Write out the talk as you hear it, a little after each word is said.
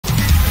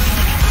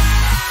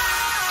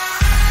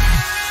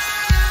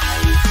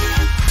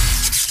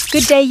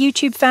Good day,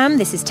 YouTube fam.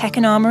 This is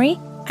Tekken Armory,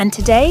 and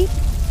today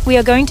we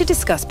are going to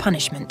discuss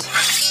punishment.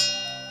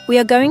 We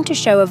are going to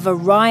show a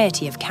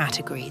variety of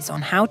categories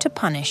on how to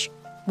punish,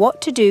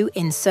 what to do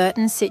in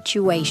certain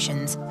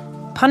situations.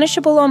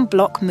 Punishable on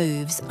block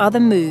moves are the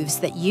moves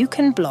that you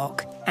can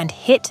block and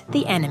hit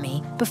the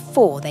enemy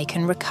before they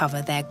can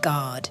recover their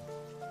guard.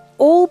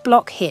 All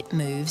block hit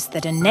moves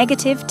that are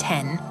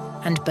 -10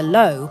 and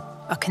below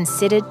are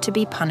considered to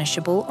be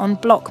punishable on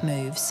block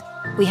moves.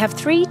 We have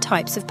 3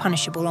 types of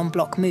punishable on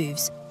block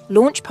moves: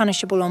 launch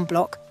punishable on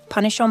block,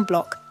 punish on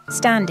block,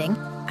 standing,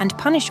 and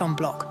punish on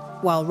block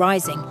while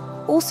rising,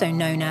 also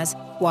known as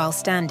while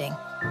standing.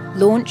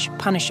 Launch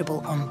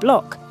punishable on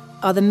block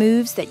are the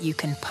moves that you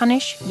can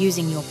punish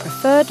using your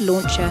preferred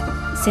launcher,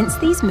 since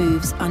these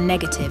moves are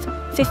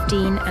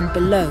 -15 and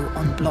below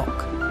on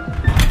block.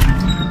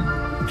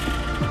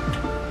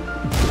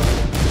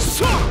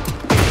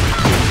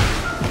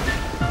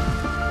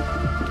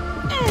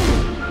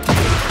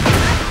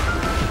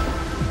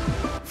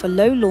 For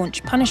low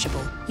launch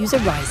punishable, use a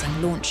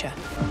rising launcher.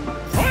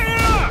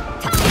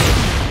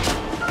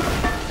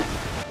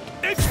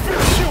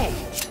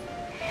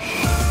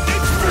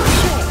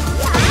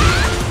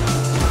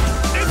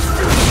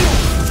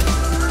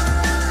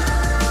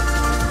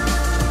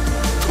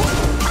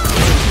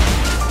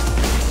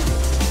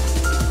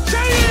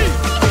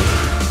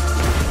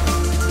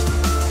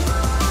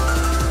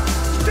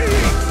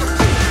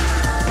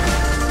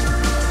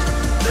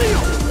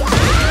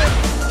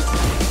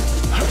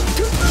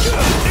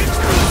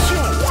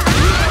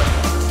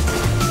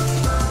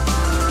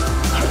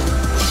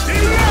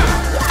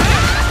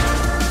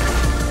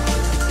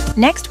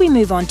 Next, we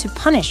move on to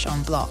punish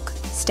on block,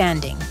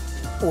 standing,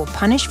 or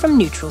punish from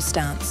neutral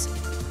stance.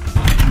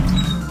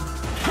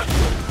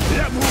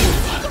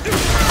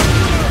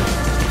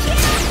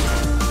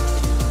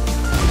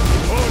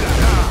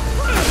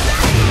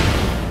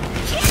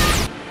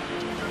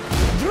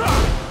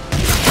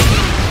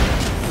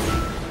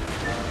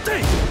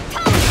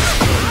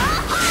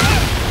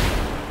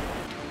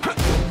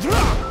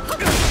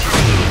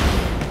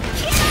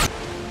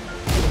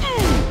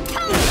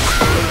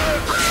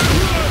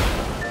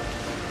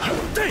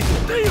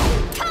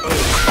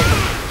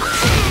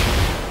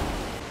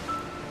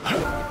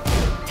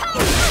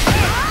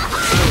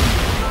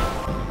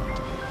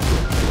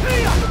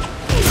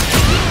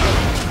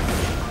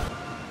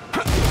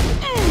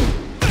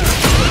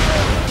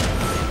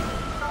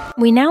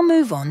 We now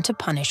move on to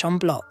punish on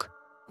block,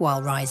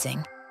 while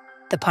rising.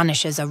 The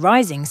punishers are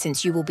rising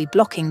since you will be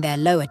blocking their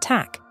low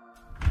attack.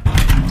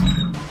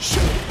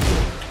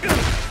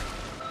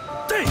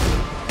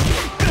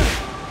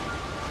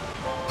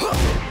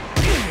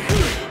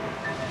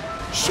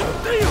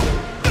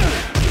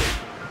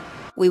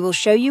 We will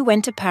show you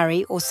when to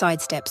parry or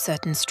sidestep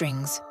certain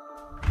strings.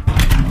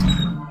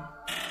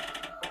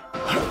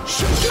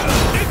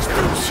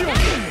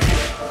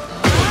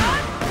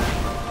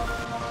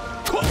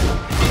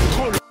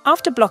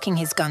 After blocking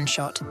his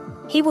gunshot,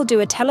 he will do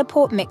a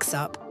teleport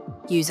mix-up,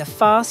 use a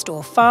fast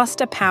or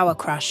faster power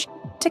crush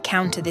to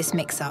counter this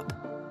mix-up.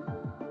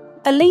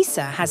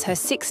 Alisa has her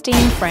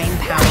 16-frame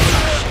power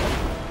crush.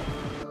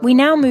 We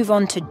now move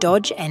on to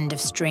dodge end of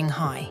string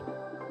high.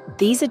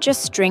 These are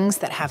just strings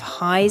that have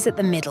highs at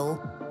the middle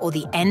or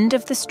the end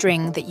of the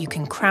string that you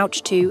can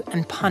crouch to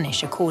and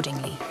punish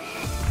accordingly.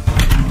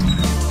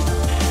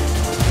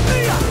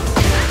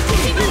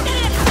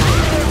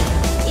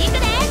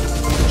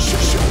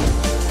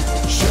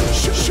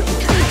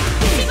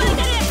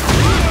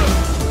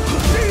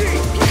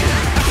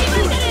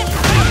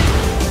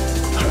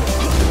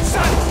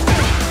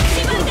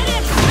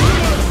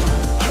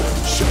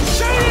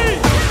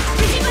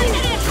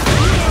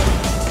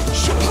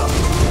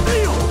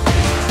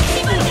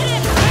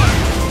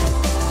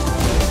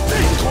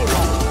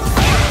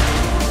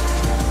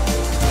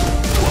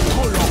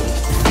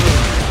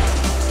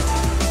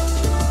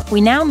 We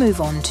now move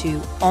on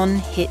to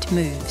on-hit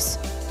moves.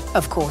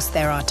 Of course,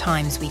 there are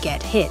times we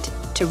get hit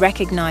to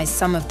recognize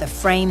some of the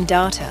frame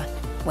data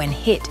when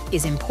hit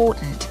is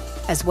important,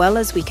 as well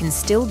as we can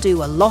still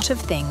do a lot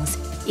of things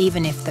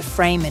even if the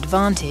frame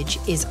advantage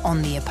is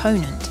on the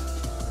opponent.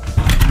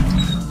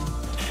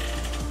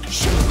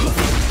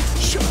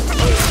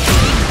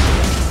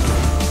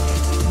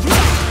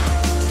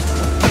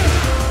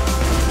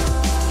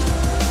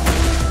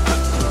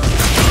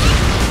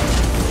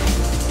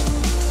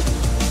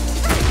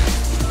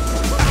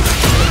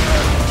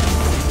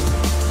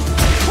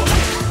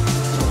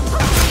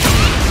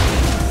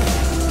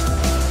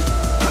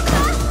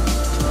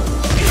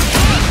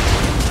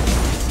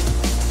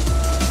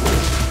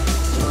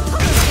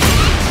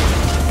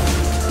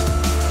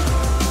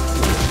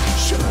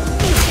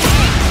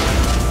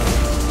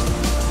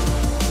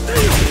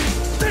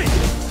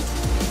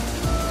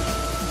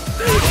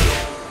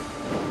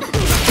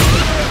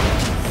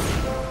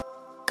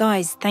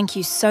 Guys, thank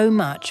you so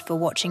much for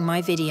watching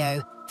my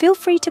video. Feel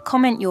free to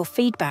comment your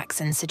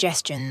feedbacks and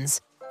suggestions.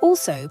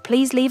 Also,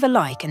 please leave a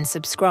like and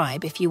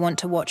subscribe if you want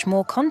to watch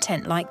more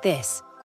content like this.